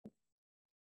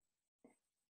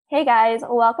Hey guys,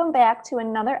 welcome back to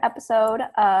another episode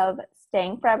of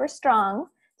Staying Forever Strong.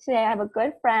 Today I have a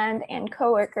good friend and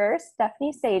coworker,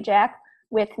 Stephanie Sajak,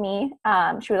 with me.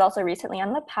 She was also recently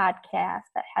on the podcast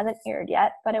that hasn't aired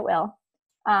yet, but it will.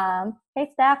 Hey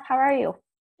Steph, how are you?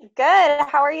 Good.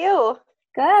 How are you?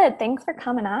 Good, thanks for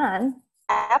coming on.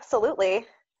 Absolutely.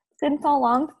 It's been so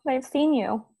long since I've seen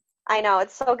you. I know.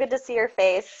 It's so good to see your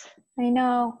face. I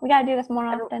know, we gotta do this more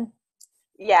And often.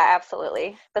 yeah,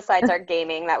 absolutely. Besides our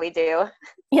gaming that we do.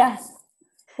 Yes,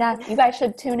 yes, you guys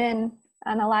should tune in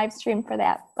on a live stream for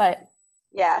that, but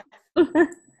Yeah,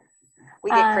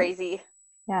 we get um, crazy.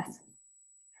 yes.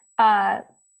 Uh,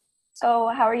 So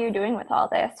how are you doing with all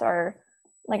this? Or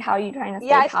like how are you trying to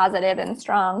Yeah, stay positive and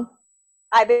strong?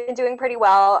 I've been doing pretty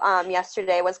well.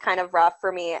 Yesterday was kind of rough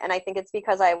for me, and I think it's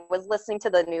because I was listening to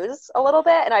the news a little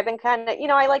bit, and I've been kind of,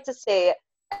 I like to stay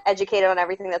educated on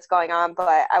everything that's going on,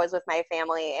 but I was with my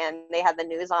family and they had the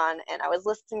news on, and I was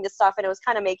listening to stuff, and it was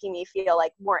kind of making me feel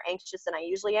like more anxious than I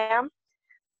usually am.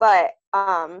 But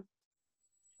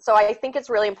so I think it's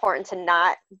really important to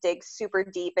not dig super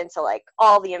deep into like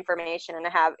all the information and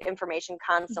have information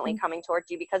constantly Mm-hmm. coming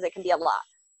towards you because it can be a lot.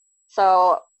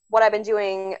 So what I've been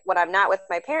doing when I'm not with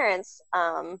my parents,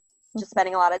 just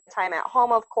spending a lot of time at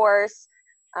home, of course.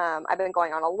 I've been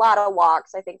going on a lot of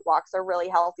walks. I think walks are really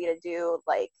healthy to do.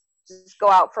 Like just go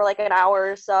out for like an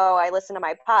hour or so. I listen to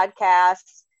my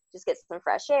podcasts, just get some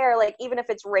fresh air. Like even if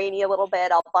it's rainy a little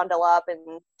bit, I'll bundle up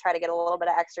and try to get a little bit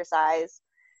of exercise.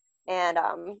 And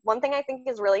one thing I think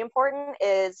is really important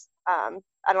is I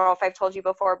don't know if I've told you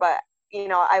before, but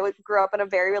grew up in a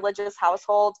very religious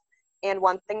household, and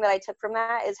one thing that I took from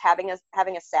that is having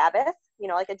a Sabbath,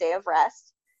 like a day of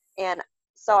rest. And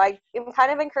so I am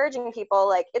kind of encouraging people,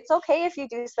 like it's okay if you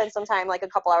do spend some time, like a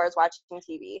couple hours watching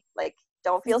TV. Like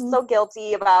don't feel Mm-hmm. so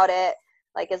guilty about it.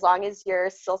 Like as long as you're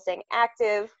still staying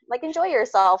active, like enjoy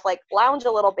yourself, like lounge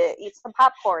a little bit, eat some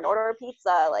popcorn, order a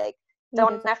pizza, like You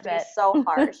don't have deserve to be so it.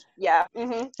 harsh. Yeah.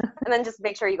 And then just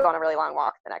make sure you go on a really long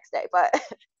walk the next day. But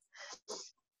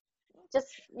just,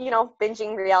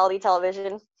 binging reality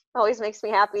television always makes me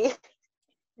happy.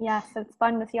 Yes, it's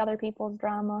fun to see other people's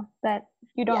drama that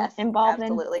you don't Yes, involved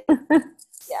in. absolutely.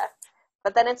 Yeah.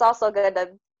 But then it's also good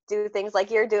to do things like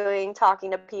you're doing,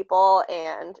 talking to people,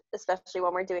 and especially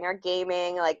when we're doing our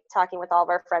gaming, like talking with all of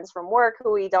our friends from work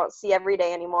who we don't see every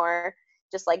day anymore,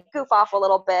 just like goof off a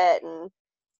little bit and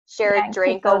share a Yeah, keep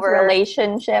drink those over.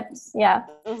 relationships. Yeah.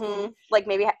 Like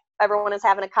maybe everyone is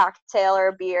having a cocktail or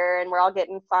a beer and we're all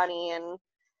getting funny and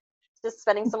just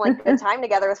spending some like good time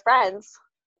together with friends.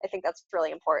 I think that's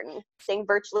really important. Staying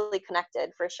virtually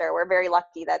connected for sure. We're very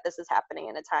lucky that this is happening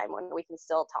in a time when we can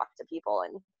still talk to people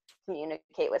and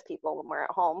communicate with people when we're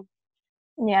at home.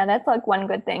 Yeah, that's like one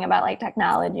good thing about like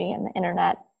technology and the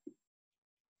internet.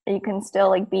 You can still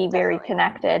like be very Definitely.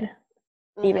 connected,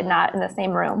 even hmm not in the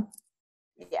same room.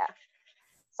 Yeah.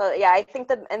 So yeah, I think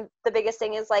the biggest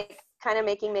thing is like kind of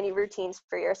making mini routines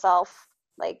for yourself,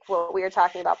 like what we were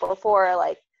talking about before.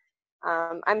 Like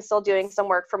I'm still doing some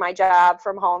work for my job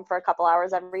from home for a couple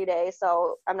hours every day,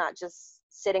 so I'm not just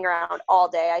sitting around all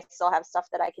day. I still have stuff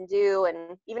that I can do,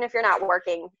 and even if you're not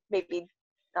working, maybe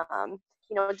um,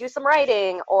 do some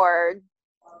writing or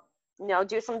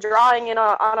do some drawing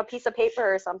on a piece of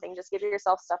paper or something. Just give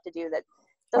yourself stuff to do that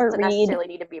Or doesn't read. necessarily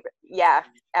need to be. Yeah,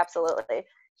 absolutely.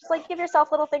 Just like give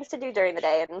yourself little things to do during the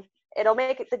day, and it'll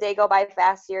make the day go by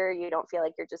faster. You don't feel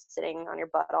like you're just sitting on your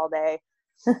butt all day,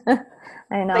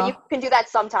 I but you know. can do that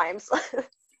sometimes.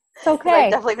 It's Because I've okay.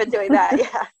 definitely been doing that.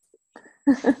 Yeah.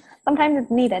 Sometimes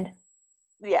it's needed.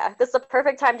 Yeah. This is the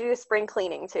perfect time to do spring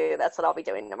cleaning too. That's what I'll be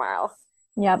doing tomorrow.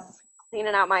 Yep. Just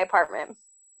cleaning out my apartment.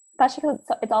 Especially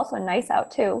because it's also nice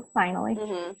out too, finally.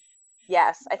 hmm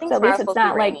Yes. I think So at least tomorrow's it's supposed to be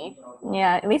not like, rainy.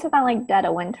 yeah, at least it's not like dead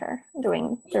of winter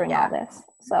during all Yeah. this.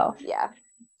 So, Yeah.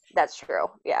 That's true.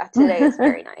 Yeah. Today is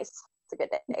very nice. It's a good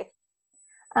day.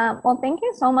 well, thank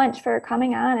you so much for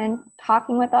coming on and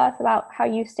talking with us about how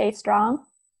you stay strong.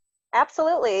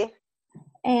 Absolutely.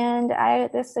 And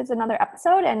this is another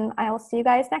episode, and I will see you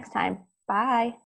guys next time. Bye.